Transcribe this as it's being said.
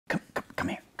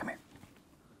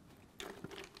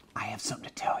have something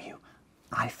to tell you.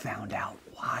 I found out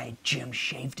why Jim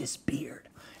shaved his beard,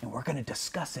 and we're going to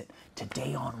discuss it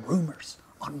today on Rumors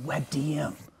on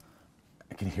WebDM.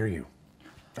 I can hear you.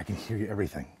 I can hear you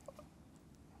everything.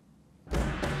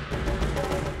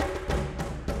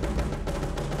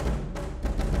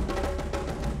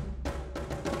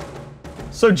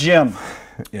 So Jim,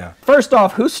 Yeah. first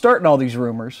off, who's starting all these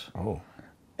rumors? Oh.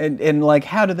 And like,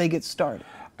 how do they get started?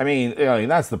 I mean,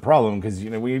 that's the problem, because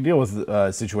when you deal with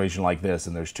a situation like this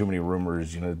and there's too many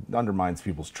rumors, it undermines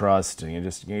people's trust, and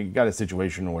you got a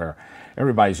situation where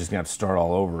everybody's just gonna have to start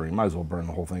all over. You might as well burn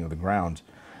the whole thing to the ground.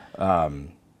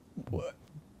 What?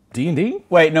 D&D?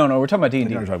 Wait, no, we're talking about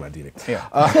D&D. We're talking about D&D. Yeah.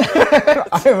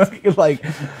 I'm like,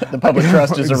 The public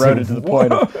trust is eroded to the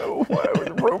point of...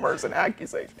 rumors and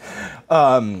accusations.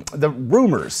 The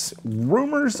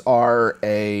rumors are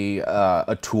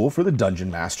a tool for the dungeon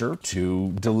master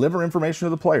to deliver information to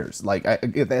the players. Like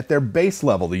at their base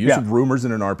level, the use of rumors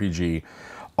in an RPG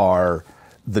are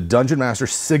the dungeon master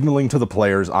signaling to the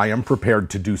players, I am prepared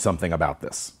to do something about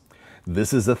this.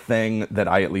 This is a thing that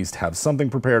I at least have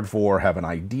something prepared for, have an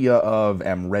idea of,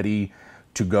 am ready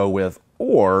to go with,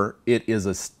 or it is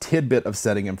a tidbit of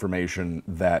setting information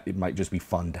that it might just be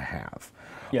fun to have.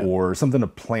 Yeah. Or something to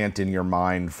plant in your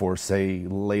mind for, say,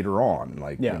 later on,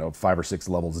 like 5 or 6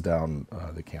 levels down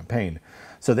the campaign.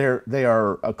 So they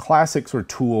are a classic sort of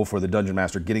tool for the dungeon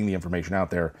master getting the information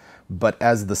out there. But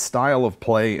as the style of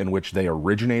play in which they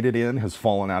originated in has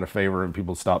fallen out of favor, and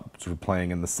people stop sort of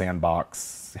playing in the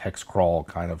sandbox, hex crawl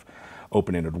kind of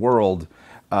open-ended world,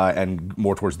 and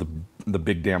more towards the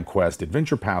big damn quest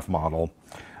adventure path model,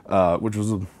 which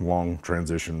was a long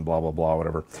transition, blah, blah, blah,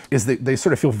 whatever, is they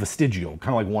sort of feel vestigial, kind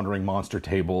of like wandering monster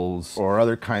tables or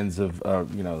other kinds of,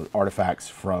 artifacts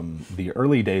from the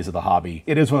early days of the hobby.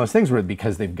 It is one of those things where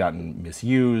because they've gotten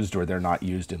misused or they're not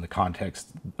used in the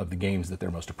context of the games that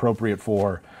they're most appropriate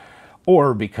for,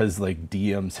 or because like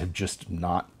DMs have just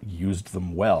not used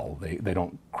them well. They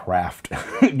don't craft,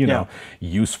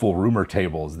 useful rumor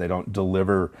tables. They don't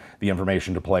deliver the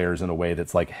information to players in a way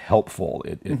that's like helpful.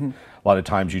 A lot of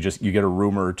times you get a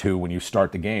rumor or two when you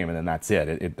start the game, and then that's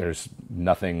it. There's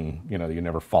nothing, you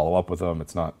never follow up with them.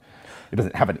 It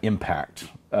doesn't have an impact.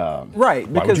 Right.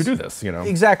 Why would you do this?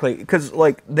 Exactly, because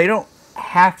like they don't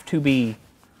have to be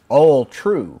all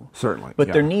true. Certainly.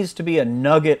 But there needs to be a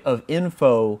nugget of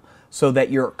info so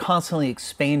that you're constantly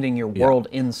expanding your world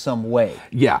in some way.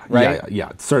 Yeah, right?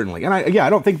 Yeah, certainly. And I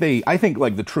don't think I think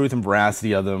like the truth and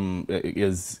veracity of them it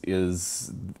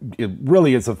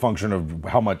really is a function of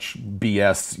how much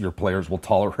BS your players will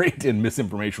tolerate and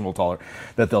misinformation will tolerate,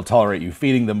 that they'll tolerate you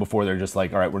feeding them before they're just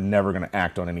like, all right, we're never going to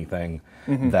act on anything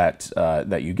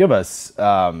that you give us.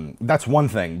 That's one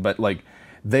thing, but like,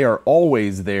 they are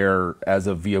always there as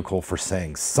a vehicle for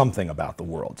saying something about the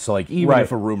world. So like, even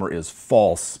if a rumor is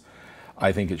false,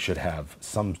 I think it should have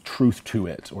some truth to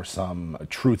it, or some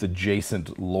truth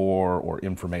adjacent lore or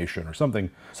information or something,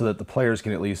 so that the players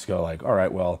can at least go like, all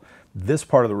right, well, this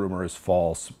part of the rumor is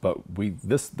false, but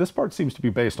this part seems to be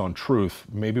based on truth.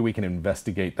 Maybe we can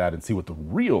investigate that and see what the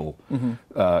real,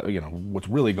 what's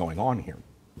really going on here.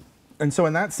 And so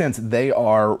in that sense, they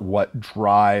are what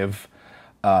drive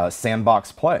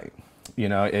sandbox play.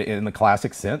 In the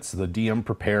classic sense, the DM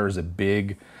prepares a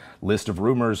big list of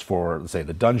rumors for, let's say,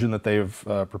 the dungeon that they've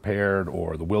prepared,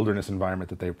 or the wilderness environment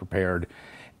that they've prepared,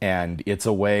 and it's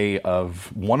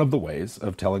one of the ways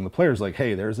of telling the players, like,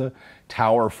 hey, there's a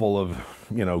tower full of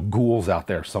ghouls out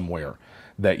there somewhere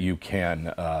that you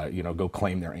can go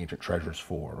claim their ancient treasures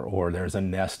for, or there's a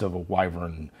nest of a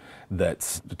wyvern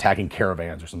that's attacking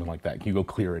caravans or something like that. Can you go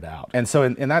clear it out? And so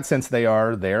in that sense, they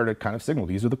are there to kind of signal,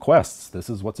 these are the quests, this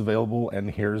is what's available, and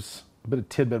here's a bit of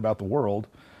tidbit about the world.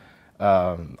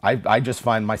 I just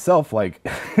find myself, like,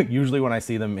 usually when I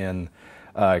see them in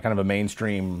kind of a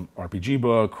mainstream RPG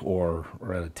book or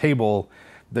at a table,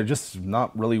 they're just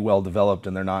not really well developed,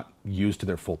 and they're not used to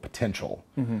their full potential.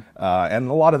 And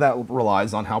a lot of that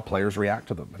relies on how players react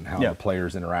to them and how the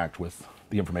players interact with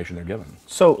the information they're given.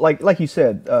 So, like you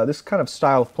said, this kind of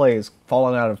style of play has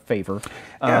fallen out of favor.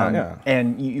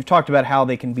 And you've talked about how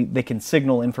they can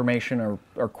signal information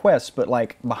or quests, but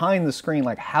like behind the screen,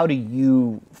 like how do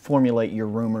you formulate your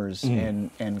rumors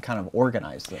and kind of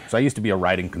organize them? So I used to be a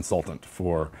writing consultant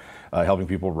for helping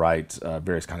people write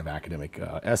various kind of academic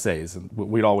essays. And what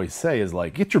we'd always say is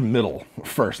like, get your middle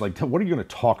first. Like, what are you going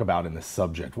to talk about in this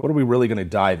subject? What are we really going to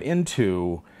dive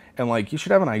into? And like, you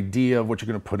should have an idea of what you're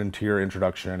going to put into your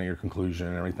introduction and your conclusion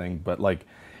and everything. But like,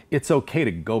 it's okay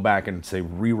to go back and say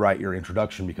rewrite your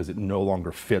introduction because it no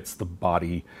longer fits the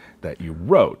body that you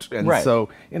wrote. And so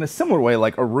in a similar way,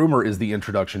 like a rumor is the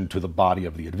introduction to the body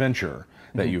of the adventure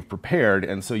that you've prepared.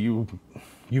 And so you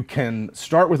can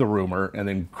start with a rumor and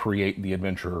then create the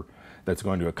adventure that's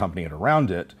going to accompany it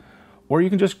around it, or you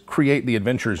can just create the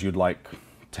adventures you'd like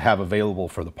to have available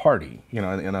for the party. You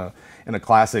know, in a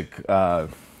classic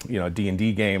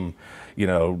D&D game,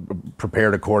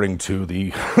 prepared according to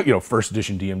the first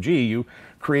edition DMG, you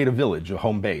create a village, a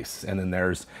home base, and then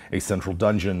there's a central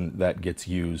dungeon that gets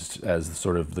used as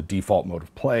sort of the default mode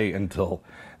of play until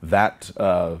that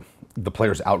the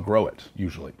players outgrow it.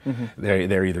 Usually, they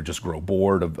either just grow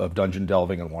bored of dungeon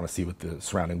delving and want to see what the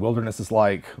surrounding wilderness is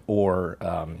like, or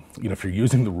if you're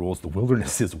using the rules, the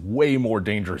wilderness is way more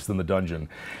dangerous than the dungeon.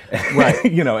 Right.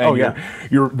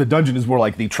 The dungeon is more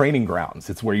like the training grounds.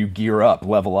 It's where you gear up,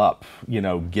 level up,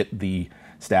 get the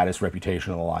status,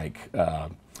 reputation, and the like,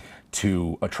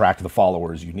 to attract the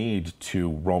followers you need to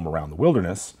roam around the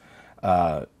wilderness.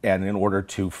 And in order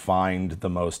to find the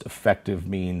most effective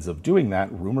means of doing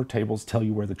that, rumor tables tell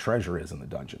you where the treasure is in the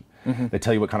dungeon. They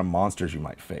tell you what kind of monsters you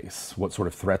might face, what sort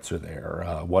of threats are there,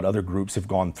 what other groups have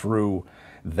gone through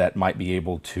that might be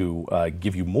able to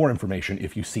give you more information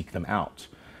if you seek them out.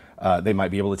 They might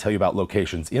be able to tell you about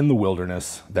locations in the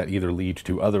wilderness that either lead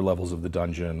to other levels of the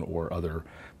dungeon or other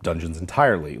dungeons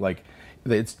entirely. Like,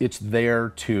 it's there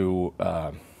to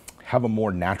have a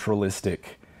more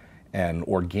naturalistic and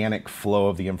organic flow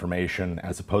of the information,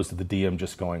 as opposed to the DM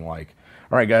just going like,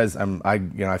 all right, guys,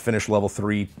 I finished level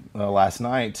 3 last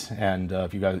night, and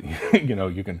if you guys,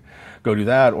 you can go do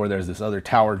that, or there's this other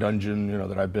tower dungeon,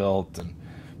 that I built, and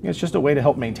it's just a way to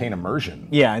help maintain immersion.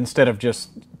 Yeah, instead of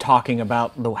just talking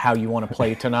about how you want to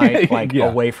play tonight,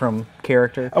 away from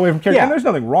character. Away from character, and there's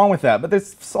nothing wrong with that, but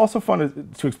it's also fun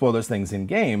to explore those things in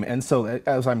game. And so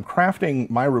as I'm crafting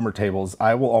my rumor tables,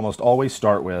 I will almost always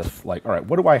start with like, all right,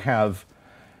 what do I have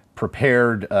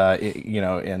prepared,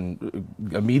 and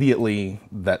immediately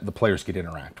that the players could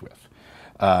interact with.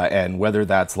 And whether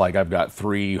that's like I've got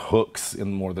 3 hooks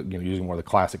in using more the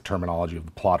classic terminology of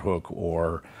the plot hook,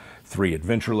 or 3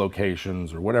 adventure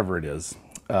locations, or whatever it is,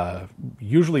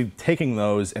 usually taking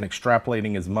those and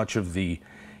extrapolating as much of the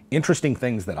interesting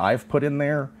things that I've put in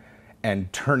there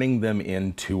and turning them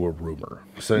into a rumor.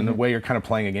 So in a way, you're kind of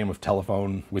playing a game of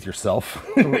telephone with yourself,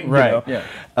 right? Yeah.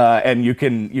 And you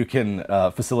can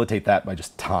facilitate that by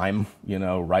just time.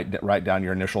 Write down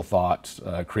your initial thought,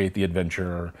 create the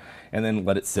adventure, and then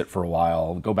let it sit for a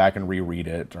while. Go back and reread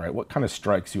it. All right, what kind of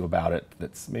strikes you about it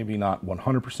that's maybe not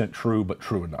 100% true, but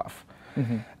true enough?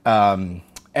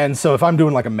 And so if I'm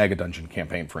doing like a mega dungeon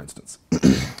campaign, for instance,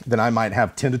 then I might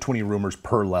have 10 to 20 rumors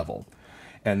per level.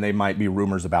 And they might be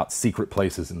rumors about secret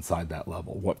places inside that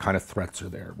level. What kind of threats are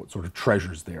there? What sort of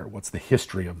treasures there? What's the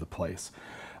history of the place?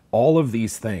 All of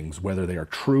these things, whether they are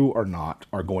true or not,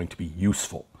 are going to be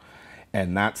useful.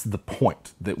 And that's the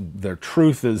point. That their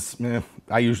truth is,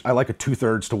 I like a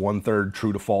 2/3 to 1/3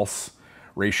 true to false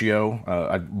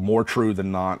ratio. More true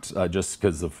than not, just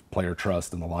because of player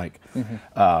trust and the like.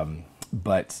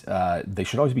 But they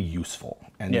should always be useful.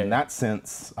 And in that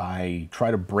sense, I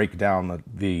try to break down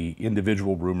the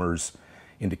individual rumors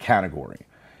into category.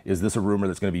 Is this a rumor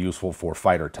that's going to be useful for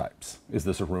fighter types? Is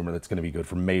this a rumor that's going to be good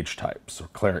for mage types or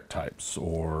cleric types?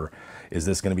 Or is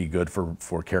this going to be good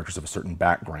for characters of a certain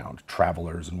background,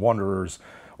 travelers and wanderers,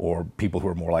 or people who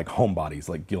are more like homebodies,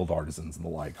 like guild artisans and the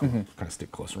like, who kind of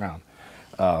stick close around?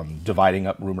 Dividing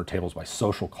up rumor tables by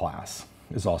social class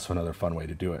is also another fun way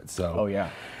to do it. So, you're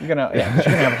gonna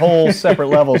have whole separate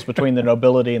levels between the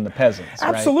nobility and the peasants.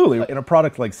 Absolutely. Right? In a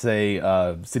product like, say,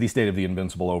 City State of the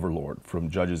Invincible Overlord from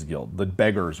Judges Guild, the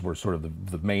beggars were sort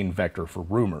of the main vector for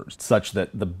rumors, such that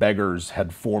the beggars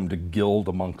had formed a guild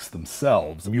amongst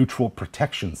themselves, a mutual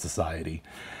protection society,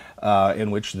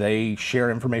 in which they share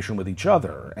information with each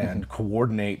other and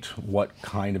coordinate what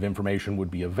kind of information would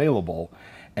be available.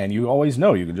 And you always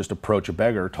know you can just approach a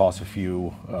beggar, toss a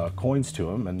few coins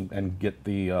to him, and get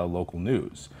the local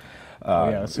news.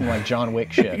 It's some like John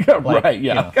Wick shit. Right,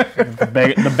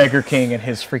 the Beggar King and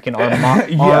his freaking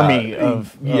army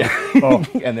of...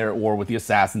 And they're at war with the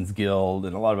Assassin's Guild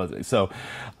and a lot of other things. So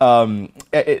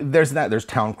there's that. There's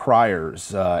town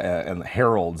criers and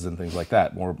heralds and things like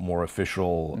that, more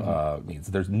official means.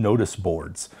 There's notice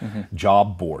boards,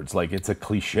 job boards. Like, it's a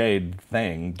cliched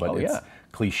thing, but it's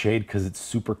cliched because it's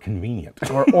super convenient.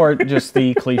 or just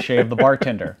the cliche of the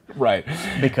bartender. Right.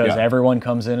 Because everyone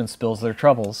comes in and spills their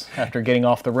troubles after getting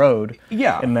off the road.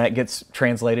 Yeah. And that gets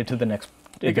translated to the next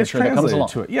adventure that comes along.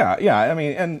 To it. Yeah, yeah. I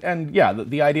mean, and yeah,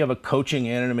 the idea of a coaching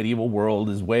in a medieval world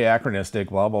is way anachronistic.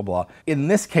 Blah blah blah. In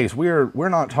this case, we're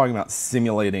not talking about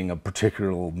simulating a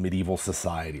particular medieval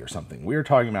society or something. We're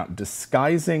talking about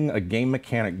disguising a game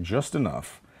mechanic just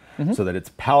enough so that it's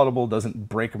palatable, doesn't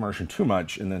break immersion too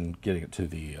much, and then getting it to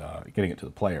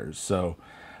the players. So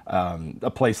a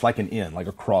place like an inn, like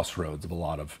a crossroads of a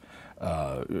lot of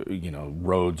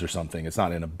roads or something. It's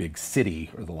not in a big city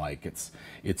or the like.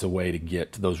 It's a way to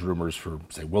get to those rumors for,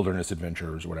 say, wilderness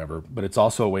adventures or whatever. But it's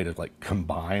also a way to like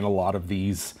combine a lot of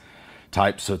these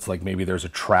types. So it's like maybe there's a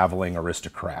traveling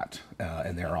aristocrat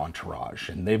and their entourage,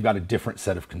 and they've got a different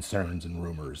set of concerns and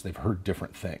rumors. They've heard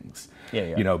different things.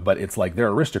 Yeah. But it's like they're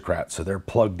aristocrats, so they're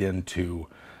plugged into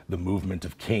the movement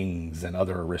of kings and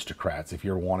other aristocrats. If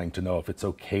you're wanting to know if it's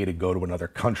okay to go to another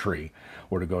country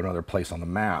or to go to another place on the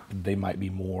map, they might be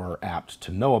more apt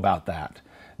to know about that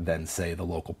than, say, the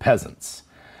local peasants,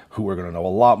 who are going to know a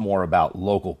lot more about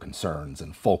local concerns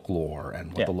and folklore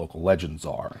and what the local legends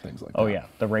are, things like that. Oh yeah,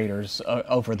 the raiders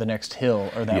over the next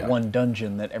hill, or that one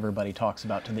dungeon that everybody talks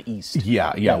about to the east.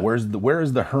 Yeah. Where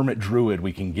is the hermit druid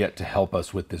we can get to help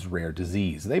us with this rare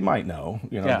disease? They might know.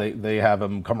 They have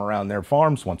them come around their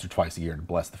farms once or twice a year to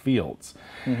bless the fields.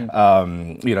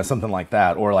 Something like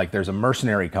that. Or like there's a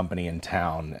mercenary company in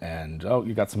town, and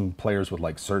you got some players with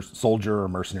like soldier or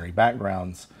mercenary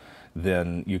backgrounds.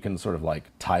 Then you can sort of like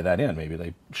tie that in. Maybe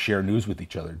they share news with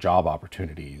each other, job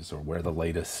opportunities, or where the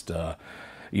latest,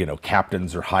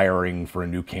 captains are hiring for a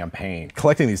new campaign.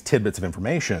 Collecting these tidbits of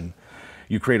information,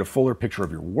 you create a fuller picture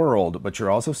of your world, but you're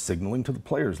also signaling to the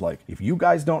players, like, if you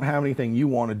guys don't have anything you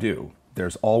want to do,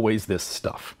 there's always this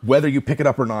stuff. Whether you pick it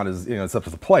up or not is, it's up to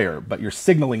the player, but you're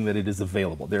signaling that it is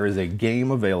available. There is a game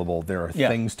available. There are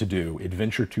things to do,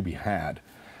 adventure to be had.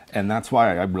 And that's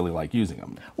why I really like using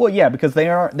them. Well, yeah, because they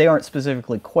aren't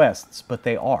specifically quests, but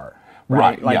they are.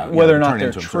 Right. Like whether or not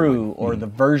they're true or the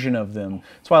version of them.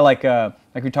 That's why like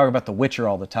we talk about The Witcher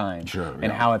all the time. Sure.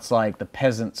 And how it's like the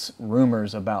peasants'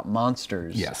 rumors about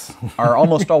monsters are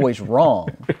almost always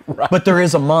wrong. But there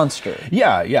is a monster.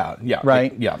 Yeah.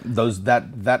 Right?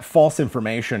 That false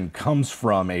information comes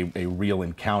from a real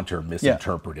encounter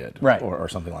misinterpreted. Right. Or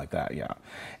something like that, yeah.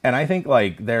 And I think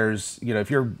like there's, if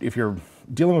you're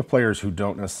dealing with players who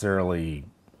don't necessarily,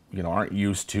 aren't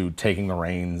used to taking the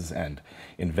reins and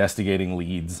investigating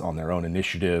leads on their own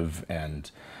initiative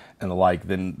and the like,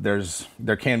 then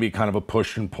there can be kind of a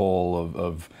push and pull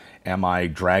of am I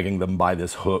dragging them by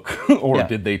this hook or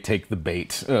did they take the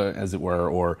bait, as it were,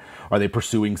 or are they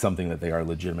pursuing something that they are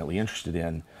legitimately interested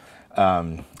in?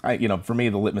 For me,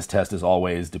 the litmus test is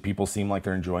always, do people seem like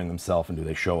they're enjoying themselves, and do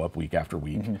they show up week after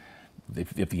week?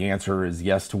 If the answer is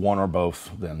yes to one or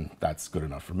both, then that's good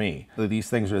enough for me. These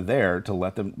things are there to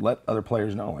let other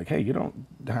players know, like, hey, you don't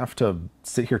have to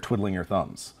sit here twiddling your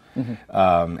thumbs.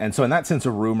 And so in that sense,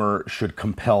 a rumor should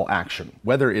compel action.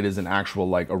 Whether it is an actual,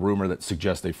 like a rumor that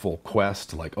suggests a full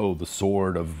quest, like, oh, the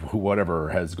sword of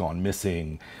whatever has gone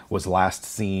missing, was last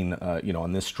seen,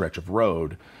 on this stretch of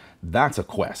road, that's a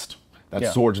quest.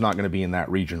 That sword's not going to be in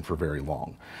that region for very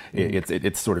long.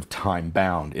 It's sort of time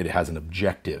bound. It has an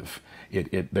objective.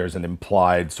 There's an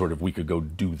implied sort of, we could go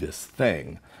do this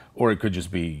thing, or it could just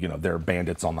be, there are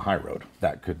bandits on the high road.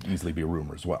 That could easily be a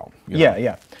rumor as well.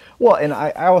 Yeah. Well, and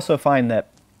I also find that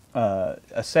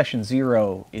a session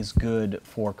 0 is good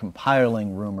for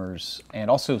compiling rumors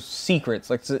and also secrets.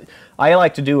 I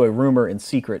like to do a rumor and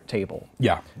secret table.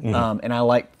 Yeah. And I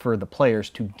like for the players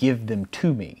to give them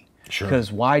to me. Sure.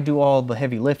 Because why do all the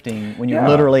heavy lifting when you're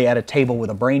literally at a table with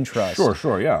a brain trust?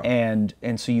 Sure, yeah. And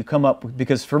so you come up with,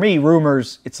 because for me,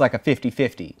 rumors, it's like a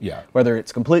 50-50. Yeah. Whether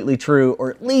it's completely true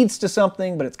or it leads to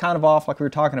something, but it's kind of off, like we were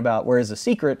talking about. Whereas a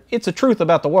secret, it's a truth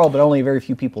about the world, but only very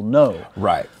few people know.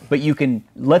 Right. But you can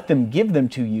let them give them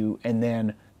to you and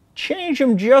then change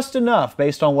them just enough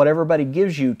based on what everybody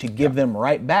gives you to give them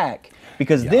right back.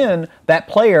 Because then that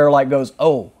player goes,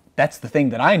 oh, that's the thing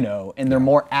that I know, and they're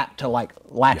more apt to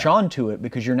latch on to it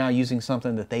because you're now using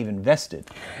something that they've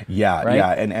invested. Yeah,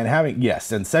 and having,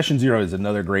 and session 0 is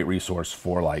another great resource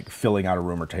for filling out a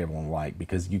rumor table and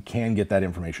because you can get that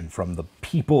information from the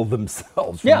people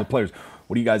themselves, from the players.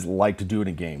 What do you guys like to do in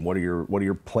a game? What are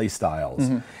your play styles?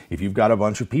 If you've got a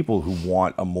bunch of people who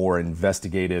want a more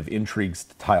investigative,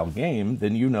 intrigue-style game,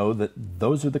 then you know that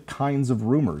those are the kinds of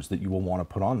rumors that you will want to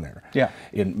put on there. Yeah.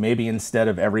 Maybe instead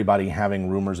of everybody having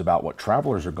rumors about what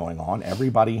travelers are going on,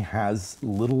 everybody has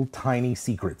little tiny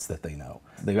secrets that they know.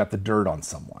 They got the dirt on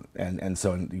someone. And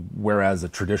so whereas a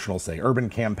traditional, say, urban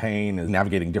campaign is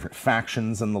navigating different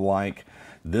factions and the like,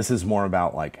 this is more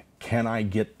about can I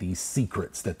get these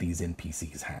secrets that these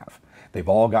NPCs have? they've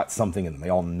all got something in them. They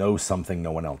all know something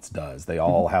no one else does. They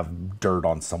all have dirt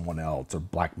on someone else or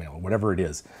blackmail or whatever it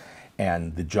is.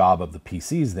 And the job of the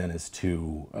PCs then is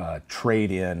to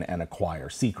trade in and acquire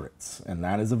secrets. And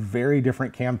that is a very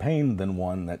different campaign than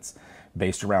one that's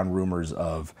based around rumors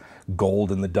of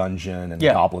gold in the dungeon and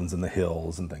goblins in the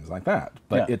hills and things like that.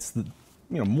 But it's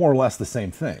more or less the same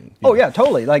thing. Oh yeah,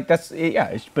 totally. Like that's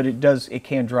but it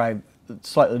can drive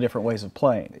slightly different ways of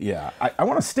playing. Yeah, I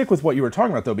want to stick with what you were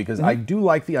talking about though, because I do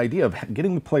like the idea of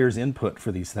getting the players' input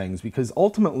for these things, because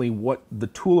ultimately what the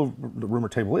tool of the rumor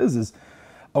table is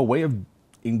a way of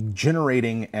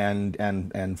generating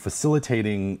and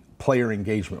facilitating player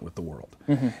engagement with the world.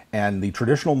 And the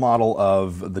traditional model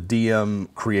of the DM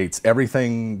creates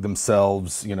everything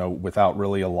themselves, without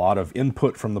really a lot of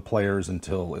input from the players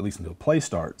until play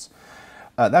starts.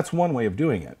 That's one way of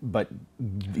doing it, but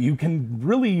you can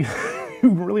really,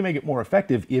 really make it more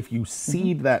effective if you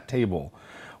seed that table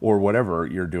or whatever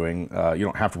you're doing. You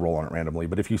don't have to roll on it randomly,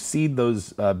 but if you seed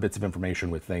those bits of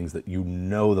information with things that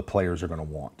the players are going to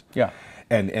want. Yeah.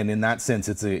 And in that sense,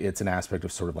 it's an aspect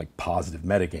of sort of like positive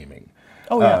metagaming.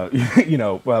 Oh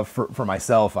yeah. For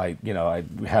myself, I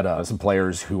had some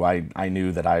players who I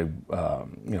knew that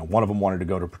one of them wanted to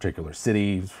go to a particular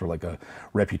city for like a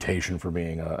reputation for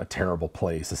being a terrible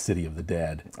place, a city of the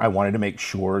dead. I wanted to make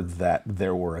sure that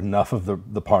there were enough of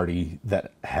the party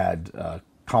that had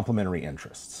complementary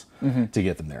interests to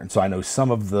get them there. And so I know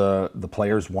some of the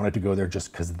players wanted to go there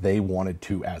just because they wanted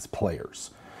to as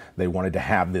players. They wanted to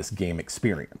have this game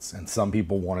experience. And some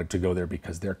people wanted to go there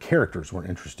because their characters were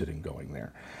interested in going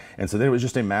there. And so then it was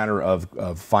just a matter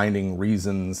of finding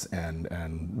reasons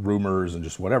and rumors and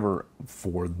just whatever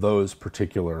for those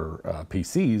particular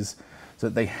PCs so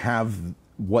that they have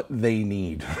what they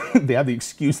need. They have the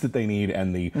excuse that they need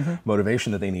and the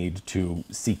motivation that they need to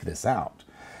seek this out.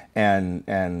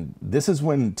 And this is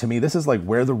when, to me, this is like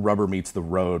where the rubber meets the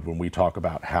road when we talk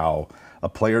about how a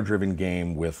player-driven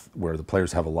game where the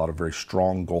players have a lot of very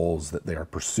strong goals that they are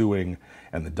pursuing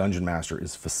and the Dungeon Master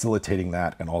is facilitating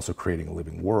that and also creating a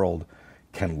living world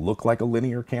can look like a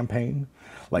linear campaign.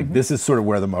 Like this is sort of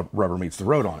where the rubber meets the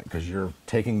road on it, because you're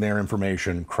taking their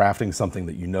information, crafting something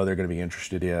that they're going to be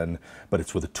interested in, but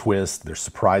it's with a twist. There's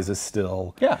surprises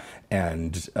still. Yeah.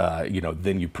 And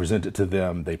then you present it to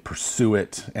them, they pursue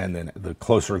it, and then the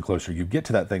closer and closer you get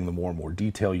to that thing, the more and more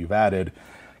detail you've added.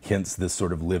 Hence this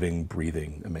sort of living,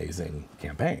 breathing, amazing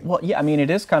campaign. Well, yeah, I mean, it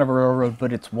is kind of a railroad,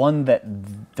 but it's one that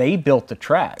they built the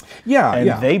track. Yeah,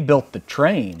 and they built the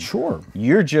train. Sure.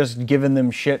 You're just giving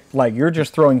them shit, like you're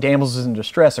just throwing damsels in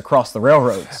distress across the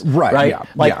railroads. Right,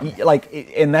 yeah.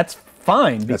 And that's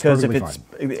fine, because if it's,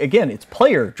 again, it's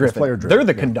player driven. They're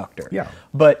the conductor. Yeah.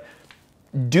 But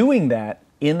doing that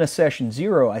in a session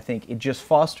 0, I think it just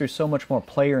fosters so much more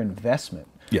player investment.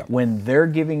 Yeah. When they're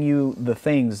giving you the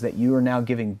things that you are now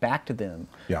giving back to them.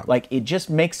 Yeah. Like it just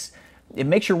makes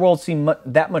your world seem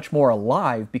that much more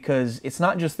alive, because it's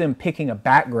not just them picking a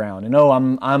background and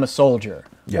I'm a soldier.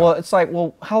 Yeah. Well, it's like,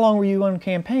 well, how long were you on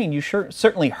campaign? You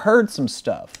certainly heard some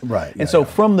stuff. Right. And so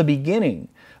from the beginning,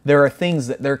 there are things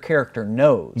that their character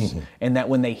knows, and that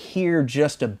when they hear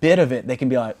just a bit of it, they can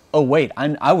be like, oh wait,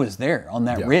 I was there on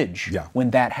that ridge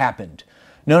when that happened.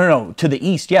 No, to the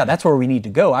east, that's where we need to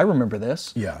go. I remember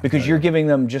this. Yeah. Because you're giving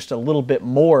them just a little bit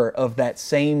more of that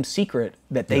same secret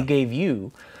that they gave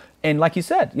you. And like you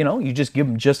said, you just give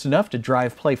them just enough to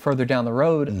drive play further down the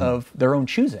road of their own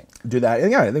choosing. Do that,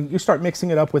 and then you start mixing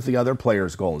it up with the other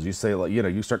players' goals. You say, like,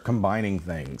 you start combining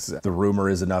things. The rumor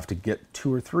is enough to get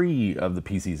 2 or 3 of the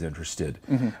PCs interested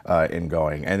in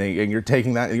going, and you're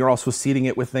taking that, and you're also seeding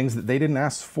it with things that they didn't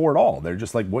ask for at all. They're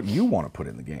just like what you want to put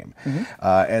in the game,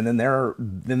 and then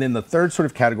then the third sort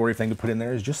of category thing to put in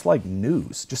there is just like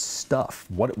news, just stuff.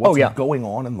 What's going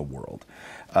on in the world.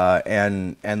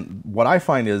 And what I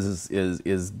find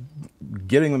is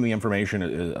getting them the information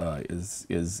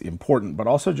is important, but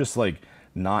also just like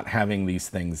not having these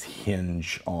things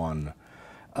hinge on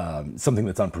something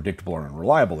that's unpredictable or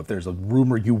unreliable. If there's a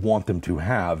rumor you want them to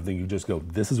have, then you just go,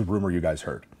 this is a rumor you guys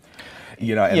heard.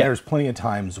 And there's plenty of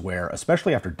times where,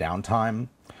 especially after downtime,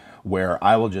 where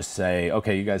I will just say,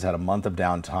 okay, you guys had a month of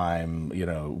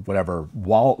downtime, whatever.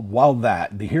 While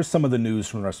here's some of the news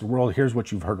from the rest of the world. Here's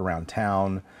what you've heard around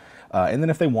town. And then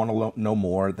if they want to know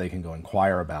more, they can go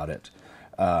inquire about it.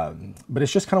 But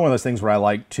it's just kind of one of those things where I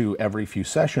like to, every few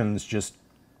sessions, just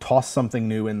toss something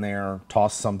new in there,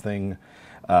 toss something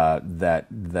that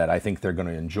I think they're going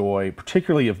to enjoy,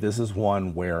 particularly if this is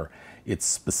one where it's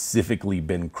specifically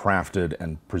been crafted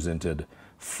and presented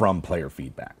from player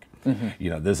feedback.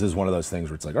 This is one of those things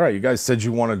where it's like, all right, you guys said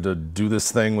you wanted to do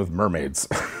this thing with mermaids.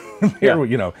 here,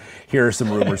 you know, here are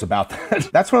some rumors about that.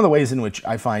 That's one of the ways in which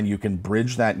I find you can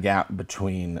bridge that gap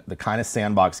between the kind of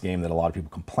sandbox game that a lot of people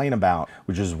complain about,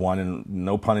 which is one, and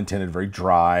no pun intended, very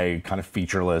dry, kind of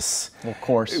featureless.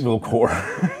 Little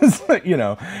coarse. You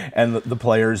know, and the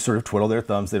players sort of twiddle their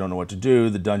thumbs. They don't know what to do.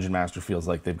 The dungeon master feels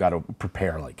like they've got to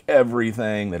prepare like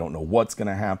everything. They don't know what's going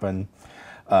to happen.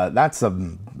 That's a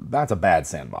bad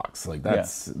sandbox. Like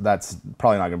that's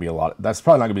probably not going to be that's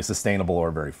probably not going to be sustainable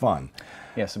or very fun.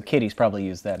 Yeah, some kiddies probably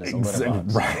use that as a litter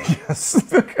box. Right, yes.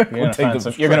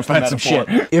 You're going to find some shit.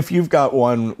 If you've got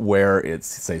one where it's,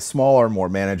 say, smaller, more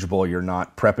manageable, you're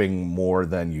not prepping more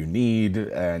than you need,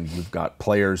 and you've got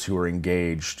players who are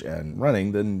engaged and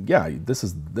running, then yeah, this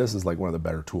is like one of the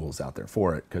better tools out there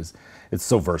for it, because it's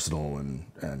so versatile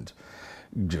and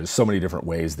just so many different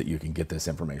ways that you can get this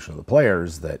information to the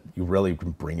players that you really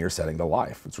can bring your setting to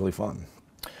life. It's really fun.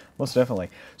 Most definitely.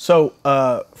 So,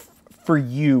 for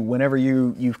you, whenever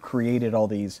you've created all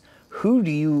these, who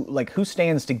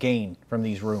stands to gain from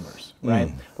these rumors,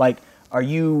 right? Like, are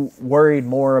you worried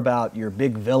more about your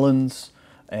big villains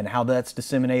and how that's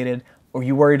disseminated? Or are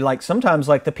you worried, like, sometimes,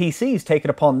 like, the PCs take it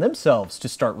upon themselves to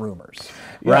start rumors,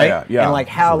 right? Yeah. And, like,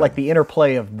 how, like, the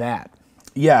interplay of that.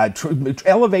 Yeah,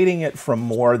 elevating it from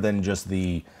more than just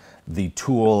the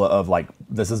tool of, like,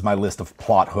 this is my list of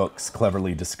plot hooks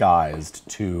cleverly disguised,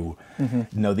 to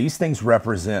no, these things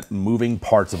represent moving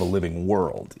parts of a living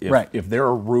world. If there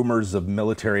are rumors of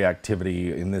military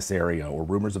activity in this area, or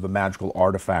rumors of a magical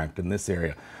artifact in this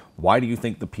area, why do you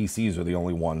think the PCs are the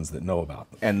only ones that know about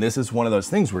them? And this is one of those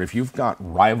things where if you've got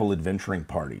rival adventuring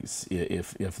parties,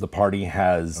 if the party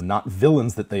has not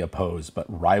villains that they oppose, but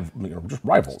just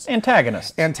rivals.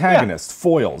 Antagonists,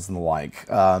 foils, and the like.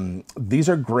 These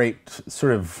are great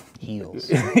sort of... Heels.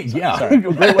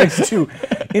 Great ways to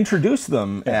introduce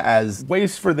them as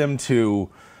ways for them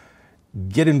to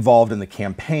get involved in the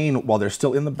campaign while they're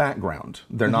still in the background.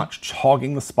 They're not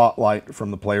hogging the spotlight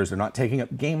from the players. They're not taking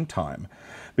up game time.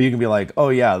 But you can be like, oh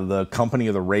yeah, the Company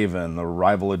of the Raven, the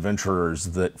rival adventurers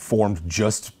that formed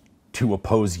just to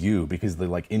oppose you because they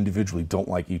like individually don't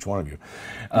like each one of you.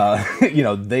 You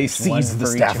know, they seize the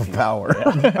staff of power.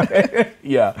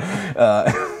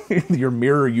 Your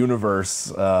mirror universe,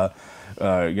 you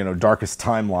know, darkest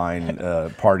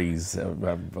timeline parties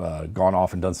have gone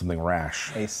off and done something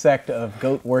rash. A sect of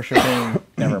goat worshiping.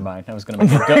 Never mind. I was going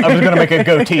to make a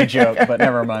goatee joke, but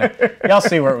never mind. Y'all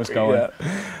see where it was going.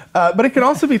 But it can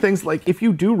also be things like if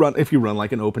you run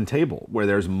like an open table where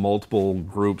there's multiple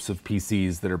groups of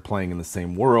PCs that are playing in the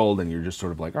same world, and you're just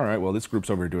sort of like, all right, well, this group's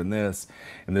over here doing this,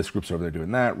 and this group's over there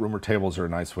doing that. Rumor tables are a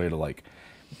nice way to like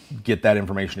get that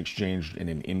information exchanged in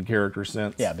an in-character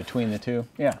sense. Yeah, between the two.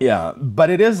 Yeah. Yeah, but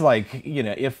it is like, you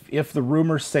know, if the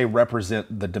rumors say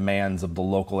represent the demands of the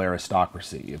local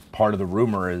aristocracy, if part of the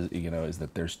rumor is, you know, is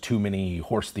that there's too many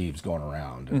horse thieves going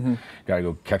around, and gotta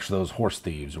go catch those horse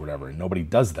thieves or whatever, and nobody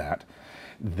does that,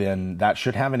 then that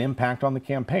should have an impact on the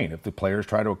campaign. If the players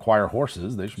try to acquire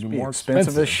horses, they should be more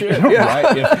expensive as shit.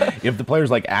 Right? If the players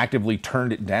like actively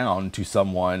turned it down to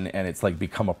someone and it's like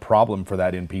become a problem for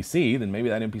that NPC, then maybe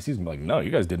that NPC's gonna be like, no, you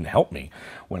guys didn't help me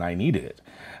when I needed it.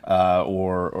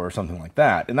 Or something like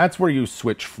that. And that's where you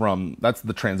switch from, that's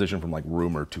the transition from like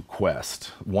rumor to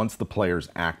quest. Once the players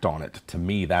act on it, to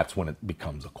me, that's when it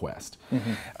becomes a quest.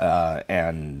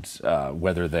 And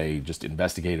whether they just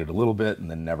investigate it a little bit and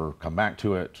then never come back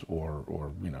to it,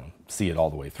 or you know, see it all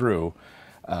the way through,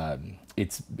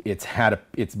 it's had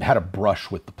a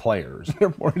brush with the players.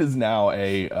 Therefore, it is now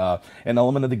an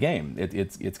element of the game.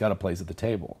 It's got a place at the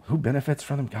table. Who benefits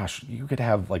from them? Gosh, you could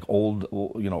have like old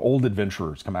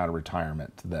adventurers come out of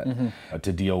retirement that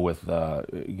to deal with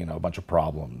you know, a bunch of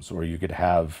problems, or you could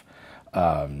have you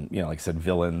know, like I said,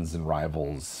 villains and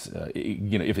rivals.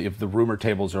 You know, if the rumor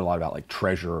tables are a lot about like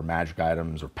treasure or magic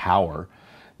items or power,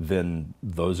 then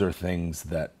those are things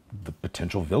that the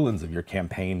potential villains of your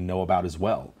campaign know about as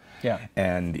well. Yeah.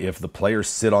 And if the players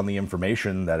sit on the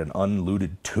information that an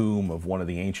unlooted tomb of one of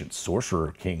the ancient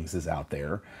sorcerer kings is out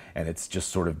there, and it's just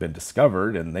sort of been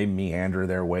discovered, and they meander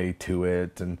their way to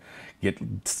it and get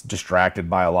distracted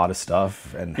by a lot of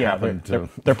stuff, and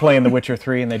they're playing The Witcher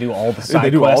 3 and they do all the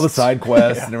side quests. All the side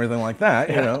quests and everything like that.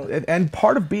 You know, and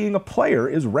part of being a player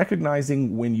is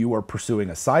recognizing when you are pursuing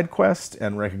a side quest,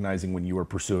 and recognizing when you are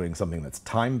pursuing something that's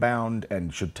time bound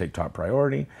and should take top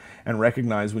priority, and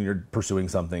recognize when you're pursuing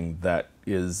something that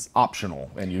is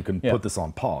optional and you can put this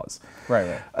on pause,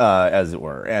 as it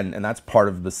were. And that's part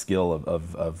of the skill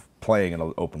of playing in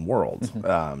an open world.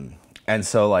 And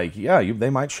so, like, they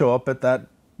might show up at that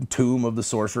tomb of the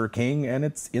Sorcerer King, and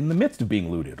it's in the midst of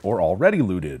being looted, or already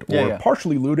looted, or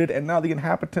partially looted, and now the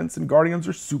inhabitants and guardians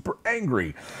are super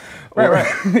angry. Right.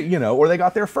 You know, or they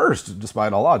got there first,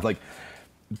 despite all odds. Like,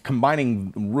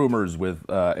 combining rumors with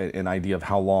an idea of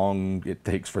how long it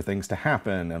takes for things to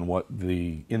happen and what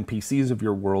the NPCs of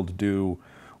your world do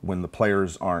when the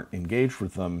players aren't engaged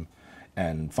with them,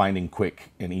 and finding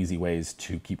quick and easy ways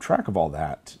to keep track of all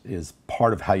that is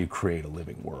part of how you create a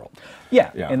living world.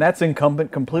 Yeah, and that's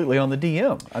incumbent completely on the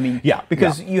DM. I mean,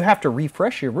 because you have to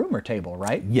refresh your rumor table,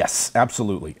 right? Yes,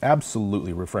 absolutely.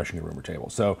 Absolutely refreshing your rumor table.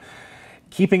 So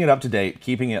keeping it up to date,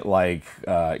 keeping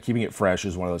it fresh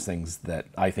is one of those things that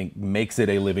I think makes it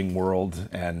a living world,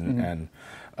 and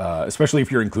especially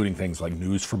if you're including things like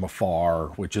news from afar,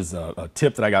 which is a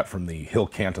tip that I got from the Hill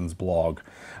Cantons blog,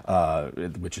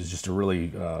 which is just a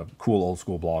really cool old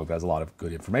school blog that has a lot of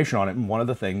good information on it. And one of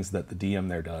the things that the DM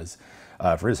there does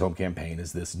for his home campaign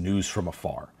is this news from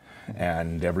afar.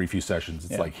 And every few sessions,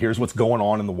 it's like, here's what's going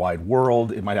on in the wide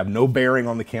world. It might have no bearing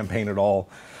on the campaign at all,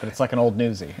 but it's like an old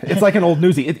newsie. It's like an old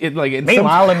newsie.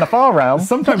 Meanwhile, in the far realm,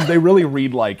 sometimes they really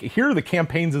read like, here are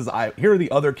the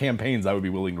other campaigns I would be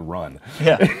willing to run.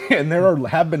 Yeah. And there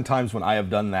have been times when I have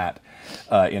done that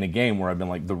in a game where I've been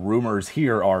like, the rumors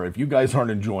here are, if you guys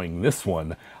aren't enjoying this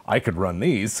one, I could run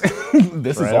these.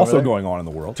 This is also going on in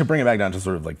the world. To bring it back down to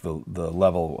sort of like the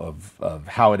level of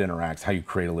how it interacts, how you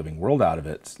create a living world out of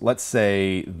it. Let's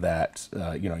say that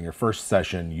in your first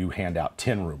session you hand out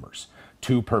 10 rumors,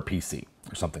 2 per PC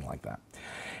or something like that,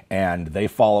 and they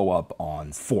follow up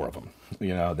on 4 of them.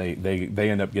 You know, they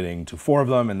end up getting to 4 of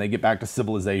them, and they get back to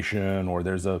civilization, or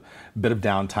there's a bit of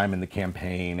downtime in the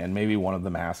campaign, and maybe one of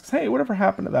them asks, hey, whatever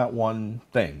happened to that one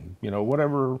thing? You know,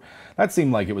 whatever, that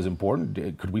seemed like it was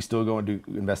important. Could we still go and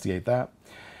investigate that?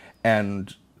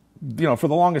 And, you know, for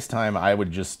the longest time, I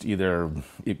would just either,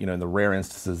 you know, in the rare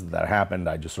instances that happened,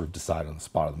 I just sort of decide on the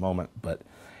spot of the moment. But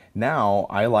now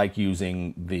I like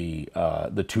using the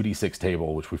 2d6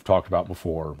 table, which we've talked about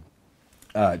before,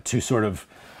 to sort of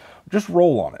just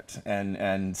roll on it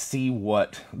and see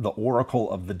what the oracle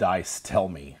of the dice tell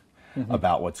me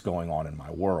about what's going on in my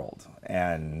world.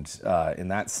 And in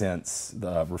that sense,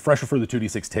 the refresher for the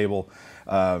 2d6 table,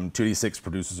 2d6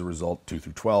 produces a result 2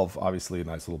 through 12, obviously a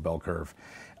nice little bell curve.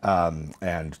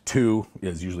 And 2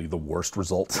 is usually the worst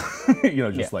result, you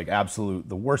know, just like absolute,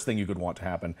 the worst thing you could want to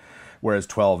happen. Whereas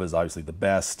 12 is obviously the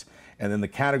best. And then the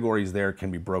categories there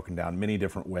can be broken down many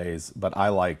different ways, but I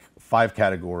like 5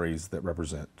 categories that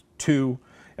represent 2,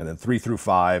 and then 3 through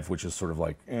 5, which is sort of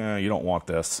like, you don't want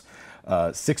this.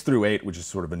 6 through 8, which is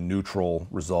sort of a neutral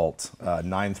result.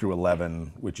 9 through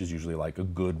 11, which is usually like a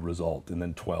good result, and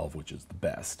then 12, which is the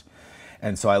best.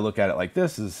 And so I look at it like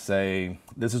this, is say,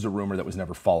 this is a rumor that was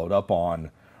never followed up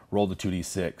on, roll the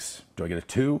 2d6, do I get a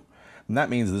 2? And that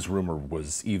means this rumor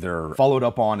was either followed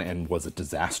up on and was a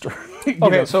disaster.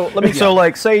 Okay, so let me, so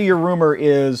like, say your rumor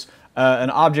is an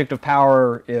object of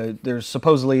power, there's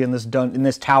supposedly in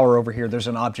this tower over here, there's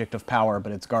an object of power,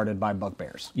 but it's guarded by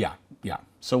bugbears. Yeah.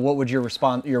 So what would your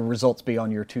results be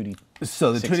on your 2D?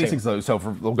 So the 2d6, so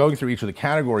for going through each of the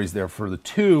categories there, for the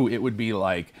 2, it would be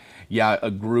like,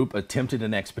 a group attempted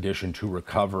an expedition to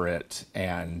recover it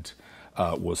and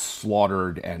was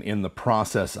slaughtered, and in the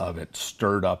process of it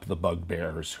stirred up the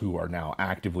bugbears, who are now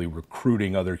actively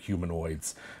recruiting other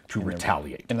humanoids to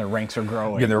retaliate. And their ranks are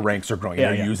growing. And their ranks are growing.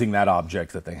 They're using that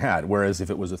object that they had. Whereas if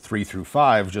it was a 3 through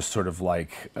 5, just sort of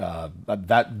like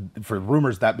that, for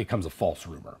rumors, that becomes a false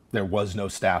rumor. There was no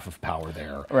staff of power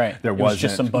there. Right. There was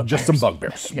just some bugbears. Just some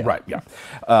bugbears. Right. Yeah.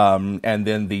 And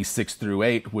then the 6 through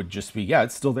 8 would just be,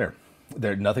 it's still there.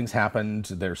 Nothing's happened.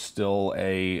 There's still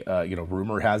a,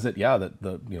 rumor has it, that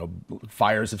the,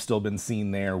 fires have still been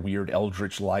seen there, weird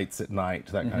eldritch lights at night,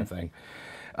 that kind of thing.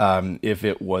 If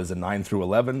it was a 9 through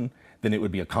 11, then it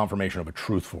would be a confirmation of a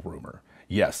truthful rumor.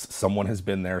 Yes, someone has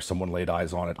been there, someone laid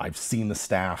eyes on it. I've seen the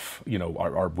staff,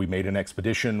 we made an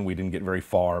expedition, we didn't get very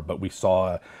far, but we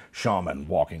saw a shaman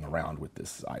walking around with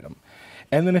this item.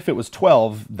 And then if it was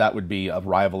 12, that would be a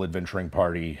rival adventuring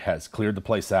party has cleared the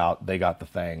place out, they got the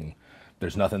thing.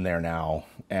 There's nothing there now,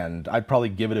 and I'd probably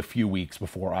give it a few weeks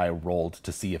before I rolled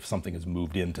to see if something has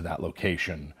moved into that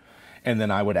location. And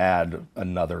then I would add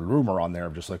another rumor on there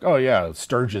of just like,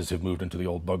 Sturges have moved into the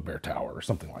old Bugbear Tower or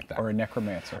something like that. Or a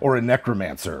necromancer.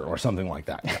 Or something like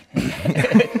that.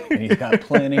 And he's got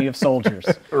plenty of soldiers.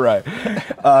 Right.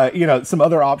 Some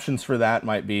other options for that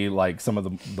might be like some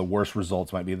of the worst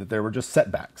results might be that there were just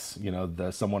setbacks.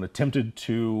 Someone attempted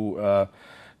to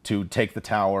take the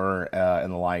tower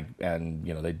and the like, and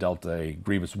they dealt a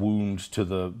grievous wound to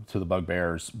the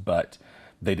bugbears, but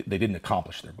they didn't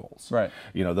accomplish their goals. Right.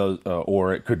 You know, those,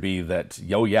 or it could be that,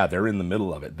 oh yeah, they're in the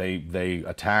middle of it. They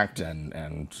attacked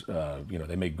and you know,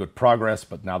 they made good progress,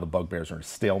 but now the bugbears are in a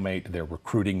stalemate. They're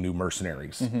recruiting new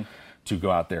mercenaries to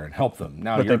go out there and help them.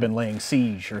 Now, but they've been laying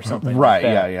siege or something. Right.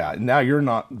 Like that. Yeah. Now you're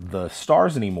not the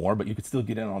stars anymore, but you could still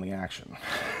get in on the action.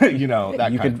 You know,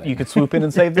 that kind of thing. You could swoop in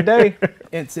and save the day.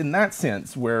 It's in that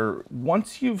sense where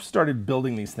once you've started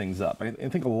building these things up, I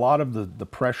think a lot of the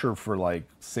pressure for like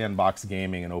sandbox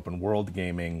gaming and open world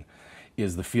gaming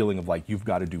is the feeling of like you've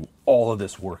got to do all of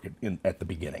this work at the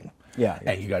beginning. Yeah.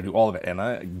 And you got to do all of it. And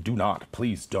I do not,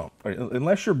 please don't.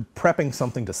 Unless you're prepping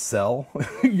something to sell,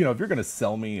 you know, if you're going to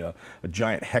sell me a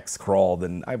giant hex crawl,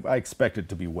 then I expect it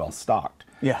to be well stocked.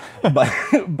 Yeah.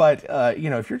 but you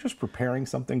know, if you're just preparing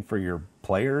something for your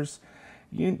players,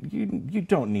 you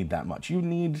don't need that much. You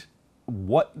need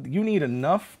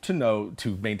enough to know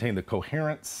to maintain the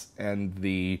coherence and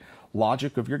the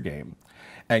logic of your game.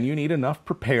 And you need enough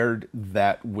prepared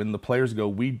that when the players go,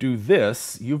 we do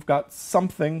this, you've got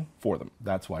something for them.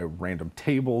 That's why random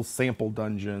tables, sample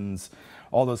dungeons,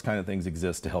 all those kind of things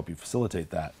exist to help you facilitate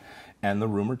that. And the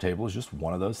rumor table is just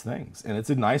one of those things. And it's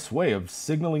a nice way of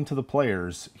signaling to the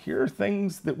players, here are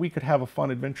things that we could have a fun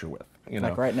adventure with. You know?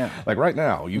 Like right now. Like right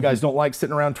now. You guys don't like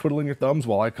sitting around twiddling your thumbs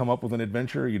while I come up with an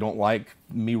adventure. You don't like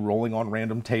me rolling on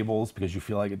random tables because you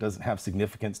feel like it doesn't have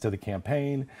significance to the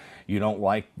campaign. You don't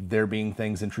like there being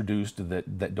things introduced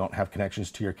that don't have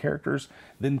connections to your characters.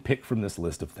 Then pick from this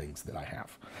list of things that I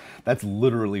have. That's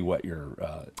literally what you're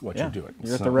doing.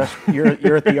 You're at the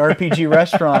you're at the RPG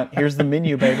restaurant. Here's the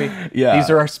menu, baby. Yeah. These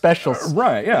are our specials.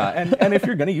 Right, yeah. And if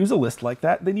you're going to use a list like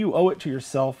that, then you owe it to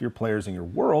yourself, your players, and your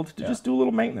world to just do a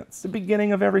little maintenance. At the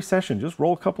beginning of every session, just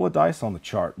roll a couple of dice on the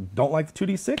chart. Don't like the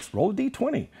 2d6? Roll a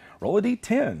d20. Roll a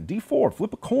d10, d4,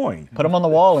 flip a coin. Put them on the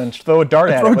wall and throw a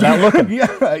dart at it without looking.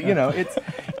 Yeah, you know, it's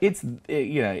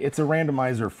a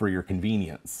randomizer for your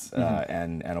convenience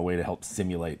and a way to help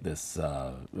simulate this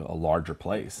a larger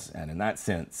place. And in that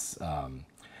sense,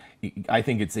 I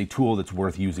think it's a tool that's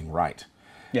worth using right.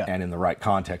 Yeah. And in the right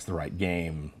context, the right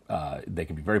game, they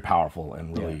can be very powerful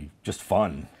and really just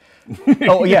fun.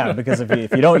 Oh yeah, because if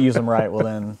you don't use them right, well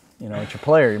then, you know, as your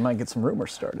player, you might get some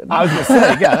rumors started. I was going to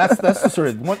say, yeah, that's the sort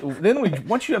of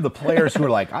once you have the players who are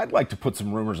like, I'd like to put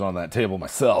some rumors on that table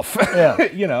myself.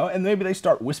 Yeah. You know, and maybe they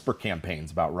start whisper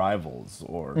campaigns about rivals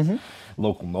or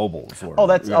local nobles. Or,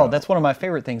 that's one of my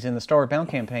favorite things in the Starward Bound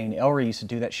campaign. Elry used to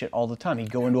do that shit all the time.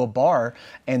 He'd go into a bar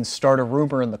and start a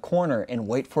rumor in the corner and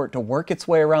wait for it to work its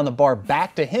way around the bar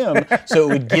back to him, so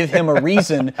it would give him a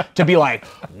reason to be like,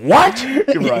 what?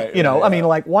 Right. You know, yeah. I mean,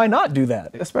 like, why not do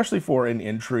that? Especially for an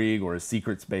intrigue or a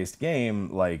secrets-based game,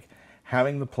 like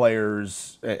having the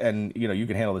players, and you know, you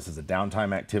can handle this as a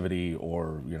downtime activity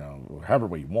or, you know, however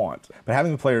way you want, but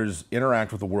having the players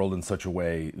interact with the world in such a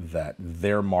way that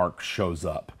their mark shows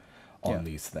up on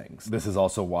these things. This is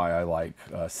also why I like,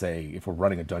 say, if we're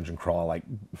running a dungeon crawl, I like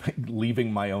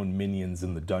leaving my own minions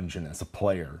in the dungeon as a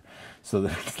player, so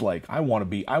that it's like I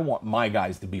want my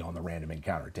guys to be on the random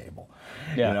encounter table.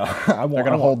 Yeah, you know, they're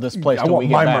going to hold this place. I want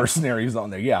my mercenaries on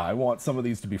there. Yeah, I want some of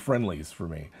these to be friendlies for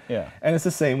me. Yeah, and it's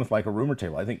the same with like a rumor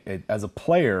table. I think as a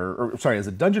player, as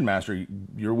a dungeon master,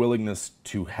 your willingness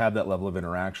to have that level of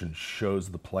interaction shows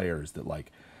the players that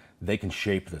like, they can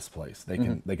shape this place. They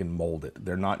can mold it.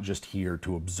 They're not just here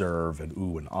to observe and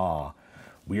ooh and ah.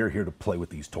 We are here to play with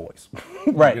these toys,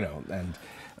 right? You know, and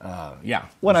yeah.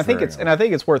 Well, I think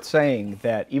it's worth saying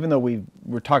that even though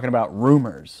we're talking about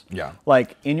rumors,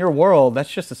 like in your world,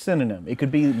 that's just a synonym. It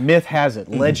could be myth has it,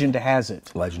 legend has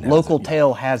it, local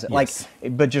tale has it. Yes.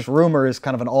 Like, but just rumor is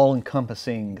kind of an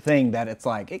all-encompassing thing that it's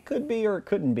like it could be or it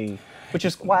couldn't be. Which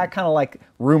is why I kind of like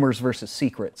rumors versus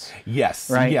secrets. Yes.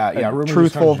 Right? Yeah.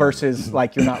 Truthful versus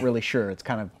like you're not really sure. It's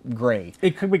kind of gray.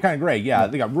 It could be kind of gray, yeah.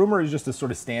 Rumor is just a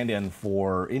sort of stand-in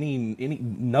for any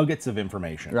nuggets of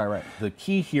information. Right. The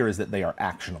key here is that they are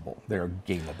actionable. They are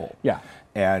gameable. Yeah.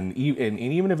 And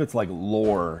even if it's like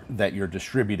lore that you're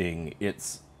distributing,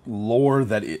 it's lore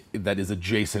that is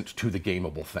adjacent to the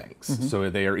gameable things. So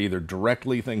they are either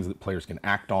directly things that players can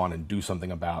act on and do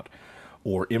something about,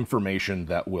 or information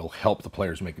that will help the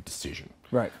players make a decision.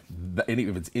 Right. And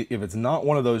if it's not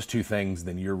one of those two things,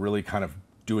 then you're really kind of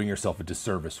doing yourself a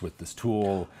disservice with this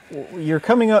tool. You're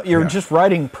just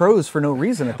writing prose for no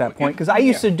reason at that point, because I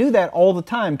used to do that all the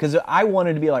time because I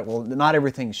wanted to be like, well, not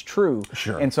everything's true.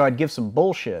 Sure. And so I'd give some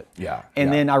bullshit. Yeah.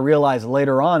 And then I realized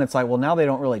later on, it's like, well, now they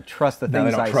don't really trust the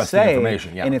things I say,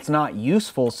 and it's not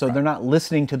useful, so they're not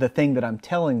listening to the thing that I'm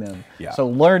telling them. Yeah. So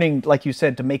learning, like you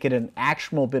said, to make it an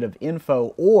actionable bit of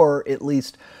info, or at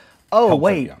least, oh,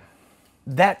 wait.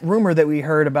 that rumor that we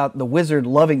heard about the wizard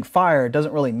loving fire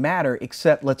doesn't really matter,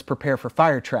 except let's prepare for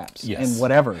fire traps and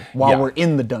whatever while we're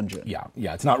in the dungeon. Yeah,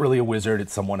 yeah. It's not really a wizard;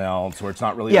 it's someone else, or it's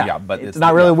not really. But it's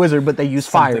not really a wizard, but they use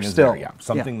fire still. There,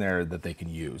 something there that they can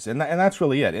use, and that's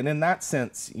really it. And in that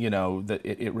sense, you know, that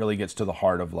it really gets to the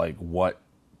heart of like what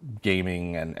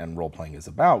gaming and role playing is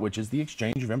about, which is the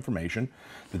exchange of information.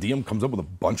 The DM comes up with a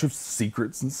bunch of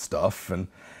secrets and stuff, and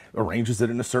arranges it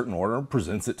in a certain order,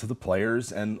 presents it to the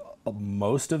players, and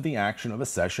most of the action of a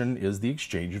session is the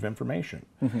exchange of information.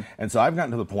 And so I've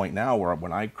gotten to the point now where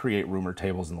when I create rumor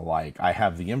tables and the like, I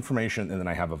have the information and then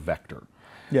I have a vector.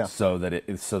 So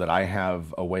that I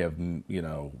have a way of, you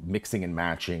know, mixing and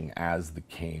matching as the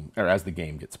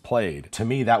game gets played. To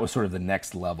me, that was sort of the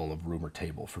next level of rumor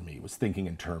table for me, was thinking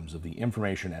in terms of the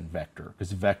information and vector,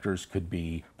 because vectors could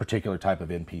be particular type of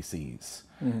NPCs.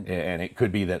 And it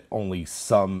could be that only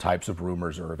some types of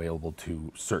rumors are available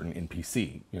to certain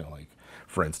NPC. You know, like,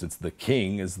 for instance, the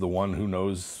king is the one who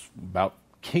knows about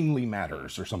kingly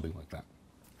matters or something like that.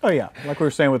 Oh, yeah. Like we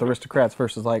were saying with aristocrats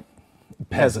versus, like,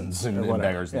 peasants and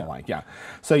beggars and the like.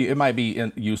 So it might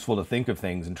be useful to think of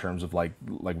things in terms of, like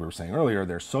we were saying earlier,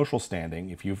 their social standing.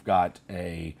 If you've got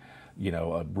a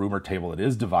rumor table that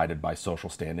is divided by social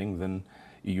standing, then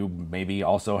you maybe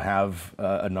also have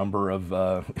a number of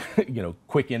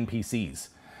quick NPCs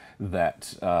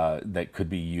that could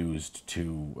be used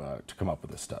to come up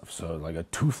with this stuff. So like a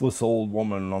toothless old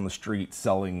woman on the street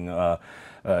selling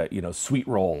sweet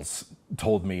rolls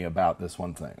told me about this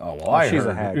one thing. Oh well, she's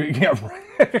a hag. Yeah,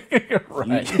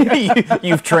 right.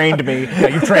 You've trained me. Yeah,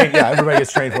 you've trained. Yeah, everybody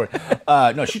gets trained for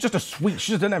it. No, she's just a sweet.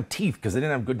 She just doesn't have teeth because they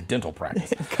didn't have good dental practice.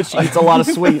 Because she eats a lot of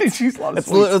sweets. She eats a lot of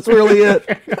sweets. That's really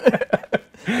it.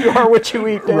 You are what you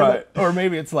eat, right? Or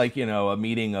maybe it's like, you know, a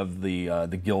meeting of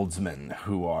the guildsmen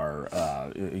who are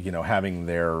having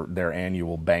their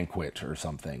annual banquet or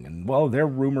something, and well, their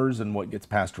rumors and what gets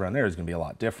passed around there is going to be a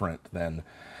lot different than,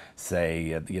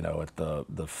 say, at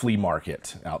the flea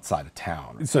market outside of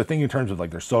town. So thinking in terms of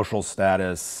like their social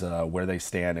status, where they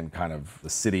stand in kind of the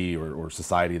city or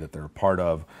society that they're a part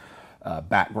of.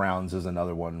 Backgrounds is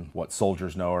another one. What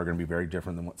soldiers know are going to be very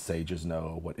different than what sages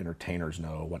know, what entertainers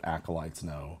know, what acolytes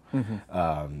know.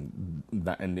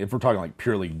 And if we're talking like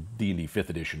purely D&D 5th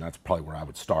edition, that's probably where I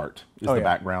would start, is the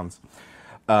backgrounds.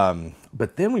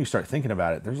 But then when you start thinking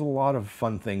about it, there's a lot of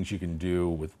fun things you can do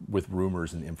with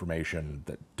rumors and information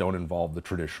that don't involve the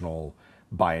traditional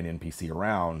buy an NPC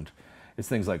around. It's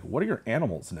things like, what do your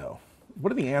animals know? What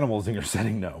do the animals in your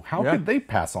setting know? How could they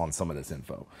pass on some of this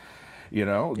info? You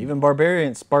know, even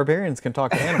barbarians can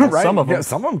talk to animals. Right? Some of them,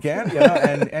 some of them can.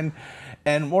 Yeah,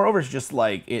 and moreover, it's just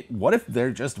like what if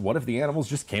the animals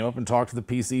just came up and talked to the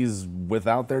PCs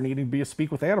without there needing to be a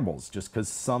speak with animals? Just because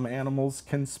some animals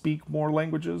can speak more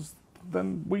languages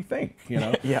than we think. You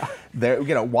know. Yeah. There.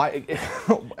 You know why?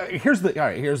 Here's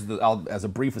as a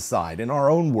brief aside. In our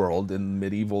own world, in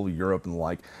medieval Europe and the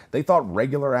like, they thought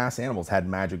regular ass animals had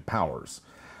magic powers.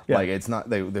 Yeah. Like, it's not,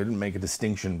 they didn't make a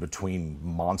distinction between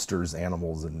monsters,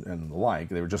 animals, and the like.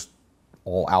 They were just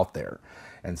all out there.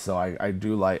 And so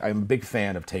I'm a big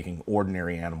fan of taking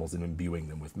ordinary animals and imbuing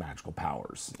them with magical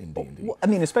powers in D&D. Well, I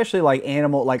mean, especially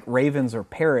like ravens or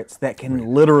parrots that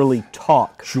can literally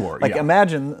talk. Sure, Like,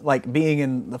 imagine like being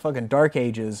in the fucking Dark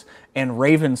Ages and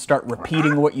ravens start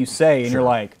repeating what you say, and you're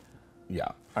like, yeah.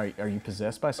 Are you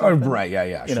possessed by something? Right,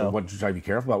 yeah. Sure. What should I be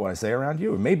careful about what I say around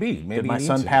you? Maybe Did my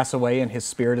son pass away and his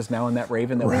spirit is now in that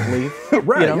raven that won't leave?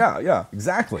 Right, you know? Yeah,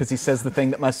 exactly. Because he says the thing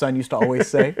that my son used to always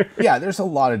say. Yeah, there's a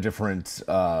lot of different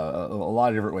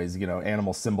ways. You know,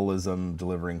 animal symbolism,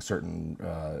 delivering certain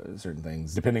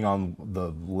things, depending on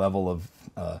the level of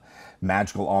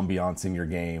magical ambiance in your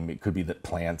game. It could be that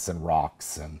plants and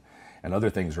rocks and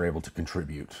other things are able to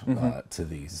contribute to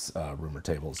these rumor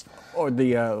tables. Or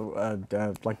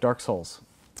the like Dark Souls.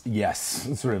 Yes,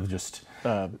 sort of just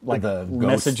like the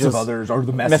ghosts of others, or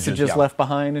the messages left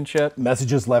behind and shit.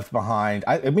 Messages left behind.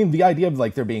 I mean, the idea of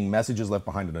like there being messages left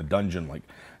behind in a dungeon, like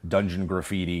dungeon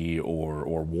graffiti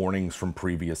or warnings from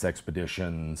previous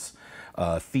expeditions,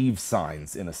 thieves'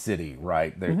 signs in a city,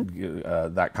 right?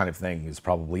 That kind of thing is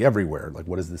probably everywhere. Like,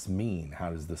 what does this mean? How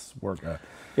does this work?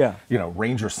 Yeah. You know,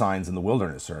 ranger signs in the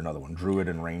wilderness are another one. Druid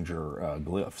and ranger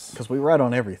glyphs. Because we write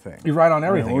on everything. You write on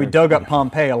everything. When we dug up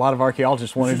Pompeii, a lot of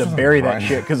archaeologists wanted to bury that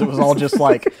shit because it was all just just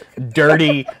like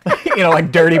dirty,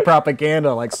 like dirty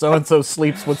propaganda, like so-and-so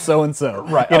sleeps with so-and-so.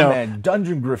 Right. Man,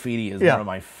 dungeon graffiti is one of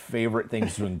my favorite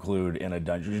things to include in a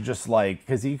dungeon. Just like,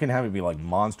 because you can have it be like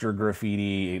monster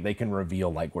graffiti. They can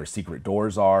reveal like where secret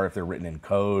doors are if they're written in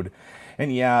code.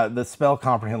 And yeah, the spell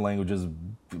comprehend languages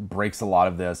breaks a lot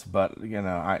of this, but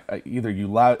either you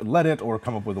let it or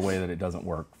come up with a way that it doesn't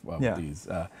work with these.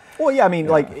 Well, yeah, I mean,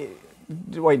 like,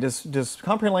 wait, does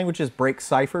comprehend languages break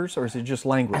ciphers, or is it just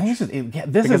language? I think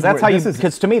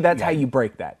because to me that's how you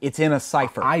break that. It's in a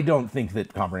cipher. I don't think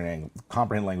that comprehend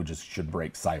languages should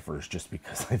break ciphers, just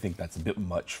because I think that's a bit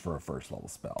much for a first level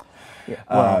spell. Yeah.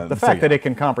 Well, the fact that it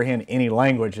can comprehend any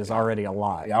language is already a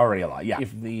lot. Already a lot. Yeah.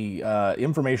 If the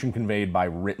information conveyed by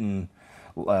written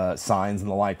signs and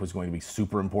the like was going to be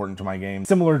super important to my game,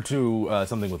 similar to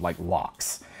something with like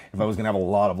locks. If I was going to have a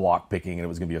lot of lock picking and it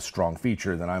was going to be a strong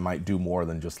feature, then I might do more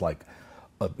than just like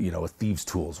a thieves'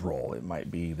 tools roll. It might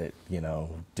be that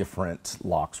different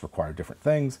locks require different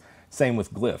things. Same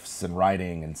with glyphs and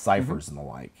writing and ciphers and the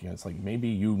like. It's like maybe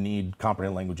you need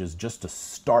comprehend languages just to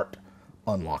start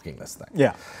unlocking this thing.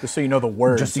 Yeah, just so you know the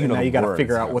words. Just so you know now you got to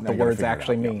figure out what the words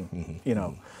actually mean.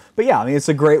 But yeah, I mean, it's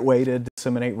a great way to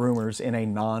disseminate rumors in a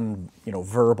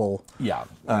non-verbal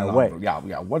way.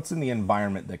 What's in the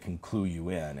environment that can clue you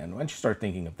in? And once you start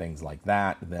thinking of things like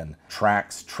that, then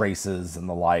tracks, traces, and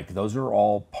the like, those are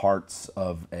all parts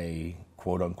of a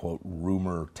quote-unquote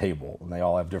rumor table. And they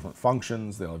all have different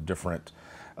functions. They all have different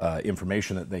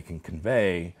information that they can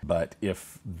convey. But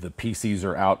if the PCs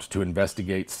are out to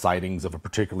investigate sightings of a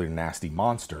particularly nasty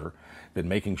monster, then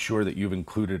making sure that you've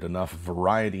included enough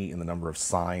variety in the number of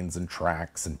signs and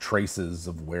tracks and traces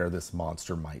of where this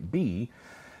monster might be,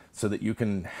 so that you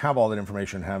can have all that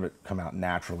information, have it come out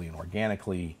naturally and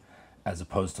organically, as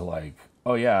opposed to like,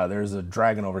 oh yeah, there's a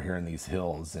dragon over here in these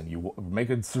hills, and you make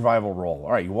a survival roll.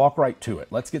 All right, you walk right to it.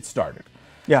 Let's get started.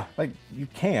 Yeah. Like, you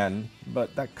can,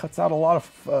 but that cuts out a lot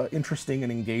of interesting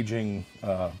and engaging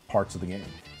parts of the game.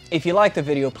 If you like the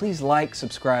video, please like,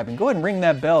 subscribe, and go ahead and ring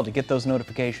that bell to get those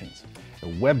notifications.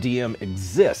 WebDM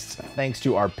exists thanks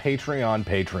to our Patreon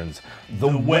patrons,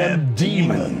 the Web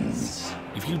Demons.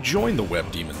 If you join the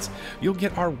Web Demons, you'll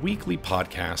get our weekly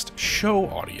podcast, show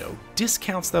audio,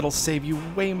 discounts that'll save you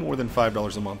way more than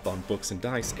 $5 a month on books and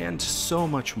dice, and so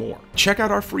much more. Check out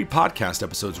our free podcast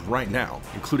episodes right now,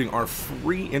 including our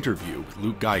free interview with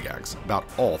Luke Gygax about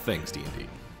all things D&D.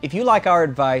 If you like our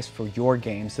advice for your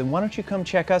games, then why don't you come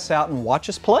check us out and watch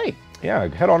us play? Yeah,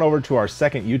 head on over to our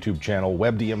second YouTube channel,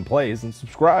 WebDM Plays, and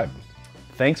subscribe.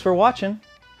 Thanks for watching.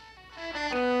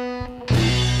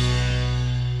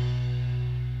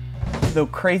 The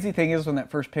crazy thing is, when that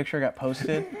first picture got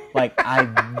posted, like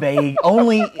the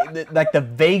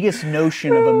vaguest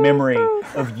notion of a memory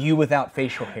of you without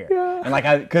facial hair. Yeah. And like,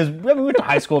 because we went to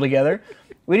high school together.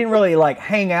 We didn't really like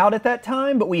hang out at that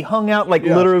time, but we hung out like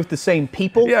literally with the same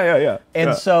people. Yeah.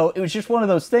 And so it was just one of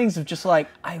those things of just like,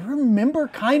 I remember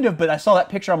kind of, but I saw that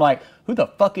picture, I'm like, who the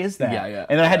fuck is that? Yeah.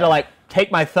 And then I had to like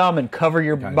take my thumb and cover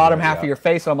your bottom half of your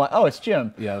face, and I'm like, oh, it's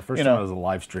Jim. Yeah, the first time I was a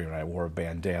live stream and I wore a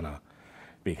bandana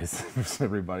because I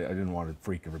didn't want to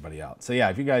freak everybody out. So yeah,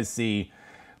 if you guys see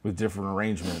with different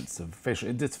arrangements of facial,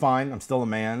 it's fine. I'm still a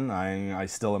man. I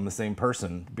still am the same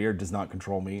person. Beard does not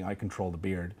control me. I control the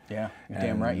beard. Yeah, you're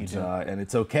damn right you do. And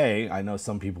it's okay. I know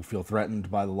some people feel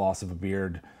threatened by the loss of a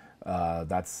beard.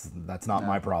 That's not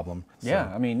my problem. So.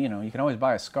 Yeah, I mean, you can always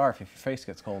buy a scarf if your face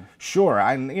gets cold. Sure,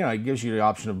 it gives you the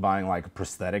option of buying like a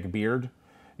prosthetic beard.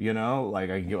 Like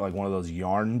I can get like one of those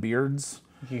yarn beards.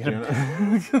 You get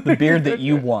the beard that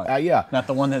you want. Yeah. Not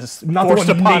the one that's not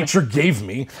the one nature gave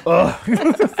me.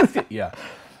 Yeah.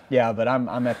 Yeah, but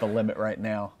I'm at the limit right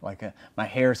now. Like my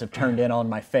hairs have turned in on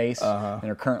my face and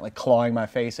are currently clawing my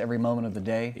face every moment of the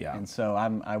day. Yeah. And so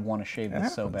I want to shave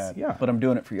this so bad. Yeah. But I'm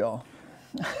doing it for y'all.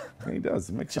 He does.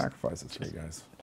 He makes sacrifices for you guys.